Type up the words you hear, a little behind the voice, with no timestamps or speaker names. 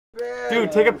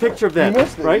Dude, take a picture of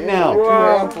that right now.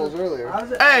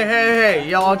 Hey,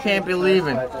 y'all can't be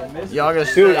leaving. Y'all gonna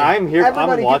Dude, I'm here.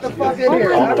 I'm watching this. Oh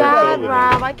my God,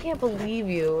 Rob, I can't believe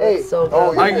you. It's so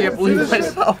good. I can't believe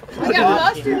myself. I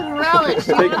got mustard and relish.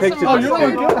 Take pictures. Oh, you're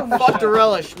like, fuck the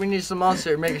relish. We need some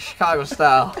mustard. Make it Chicago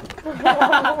style.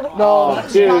 No,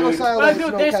 dude.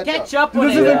 Dude, there's ketchup on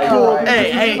it.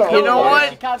 Hey, you know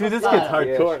what? Dude, this gets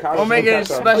hardcore. We'll make it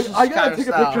special I gotta Chicago take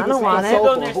a style. picture I of don't this want thing it. on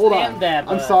cell phone. Hold on. That,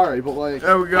 I'm sorry, but like,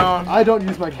 There we go. I don't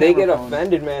use my camera They get phone.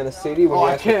 offended, man. The city when Oh, you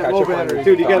I ask for can't. Low ketchup on battery. your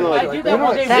Dude, you gotta I like. do that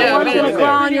one day. That one's man, gonna yeah.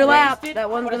 crawl on your lap. That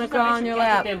one's gonna crawl on your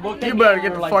lap. You better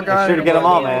get the fuck out Sure of to get them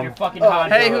here. all, man.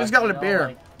 Hey, who's got a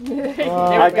beer?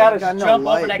 I got a Jump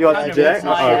over that You want counter, Jack? whip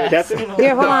my ass. Captain?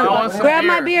 Here, hold No, I want on. some Grab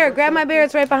my beer. beer. Grab my beer.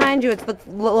 It's right behind you. It's the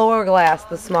lower glass,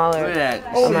 the smaller. Look at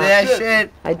that. Oh, See no. that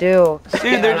shit? I do.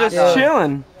 Dude, they're just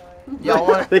chilling. Y'all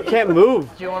want? They can't move.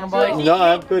 Do you want a bite? No,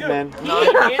 I'm good, man.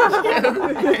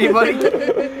 Anybody?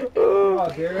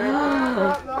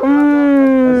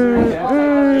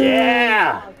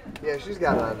 Yeah. Yeah, she's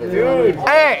got it on video. Dude.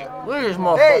 Hey, look at this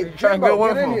motherfucker. Hey, Trying to get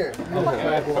one get in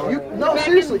from here. No,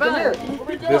 seriously, come here.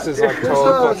 This is like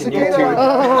total fucking Cicada YouTube.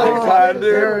 Dog.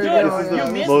 This is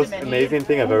the most amazing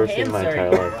thing I've ever seen in my entire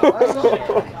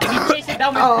life. Chase it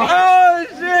down my Oh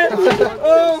shit!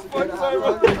 Oh fuck! Sorry.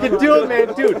 You can do it,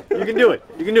 man. Dude, you can do it.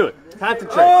 You can do it.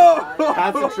 Concentrate.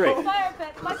 Concentrate.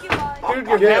 Dude,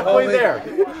 you're halfway there.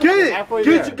 Get it! Halfway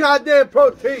Get there. your goddamn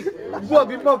protein! You want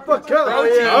me motherfucker?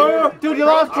 Oh, dude, you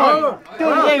lost one. Dude,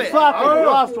 you ain't flopping. You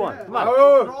lost one. Come on.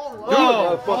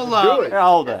 Oh, hold up. Here,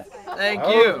 hold that. Thank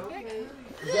you.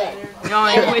 Y'all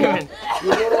ain't leaving.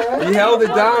 He held it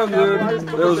down, dude.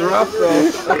 It was rough,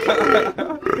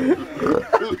 though.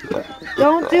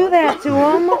 Don't do that to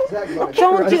him.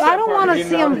 Don't do. I don't want to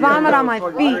see him vomit on my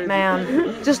feet,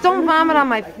 man. Just don't vomit on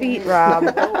my feet, Rob.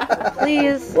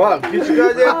 Please. Rob, get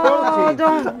your goddamn Oh, protein.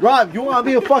 don't. Rob, you want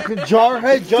to be a fucking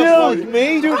jarhead just like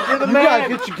me? Dude, you're the You man. gotta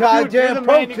get your goddamn Dude, you're the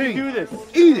man. You protein. can do this.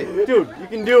 Eat it. Dude, you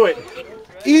can do it.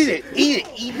 Eat it. Eat it.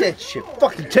 Eat that shit.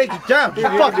 Fucking take it down.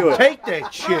 Just you fucking do it. take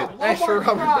that shit. Extra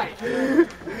rubber.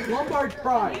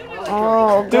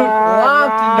 Oh,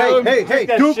 God. Hey, Take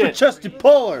that do it for shit. Chesty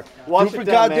Puller. Wash Do it for it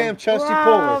down, goddamn man. Chesty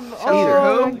Rob. Puller.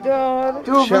 Oh, my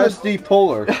God. Chesty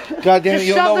Puller. Goddamn, Just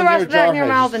you'll know shove the when rest you're of that in your a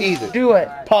mouth jarhead. and Just eat it. do it.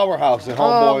 Powerhouse at Oh,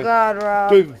 homeboy. God, Rob.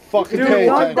 Don't even fucking pay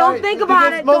attention. Don't think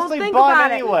about it. Don't mostly think bun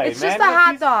about it. anyway, It's just a man.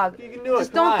 hot dog. You can do it.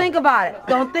 Just Come don't on. think about it.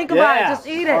 Don't think about it. Yeah. Just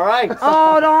eat it. All right.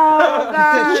 Oh, no, Get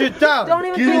that God. shit down. Don't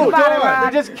even Get think it about it, done. Rob.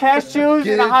 They're just cashews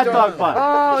Get and a it hot done. dog bun.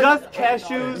 Oh. Just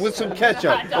cashews. With some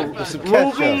ketchup. With some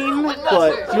ketchup. Moving,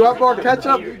 but You want more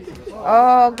ketchup?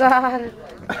 Oh, God.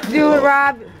 Do it,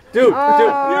 Rob. dude, Oh,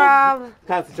 Rob.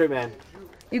 concentrate, man.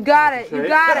 You got it. You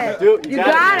got it. Dude, You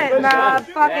got it, man. Rob.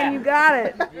 Yeah. Fucking, you got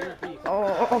it.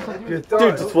 Oh, Dude,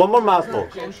 just one more mouthful.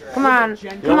 come on.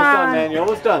 You're Come almost done, on. man. You're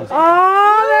almost done.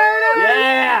 Oh, there it is.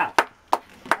 Yeah.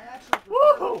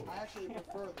 Woo!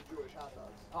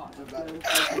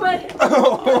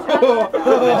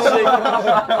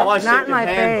 I want Not shake in my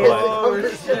your hand, face. boy. Oh,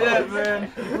 shit,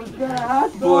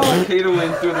 man. Full cicada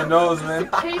wind through the nose, man.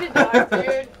 Cicada Dog,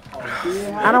 dude.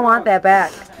 I don't want that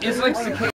back. It's like cicada.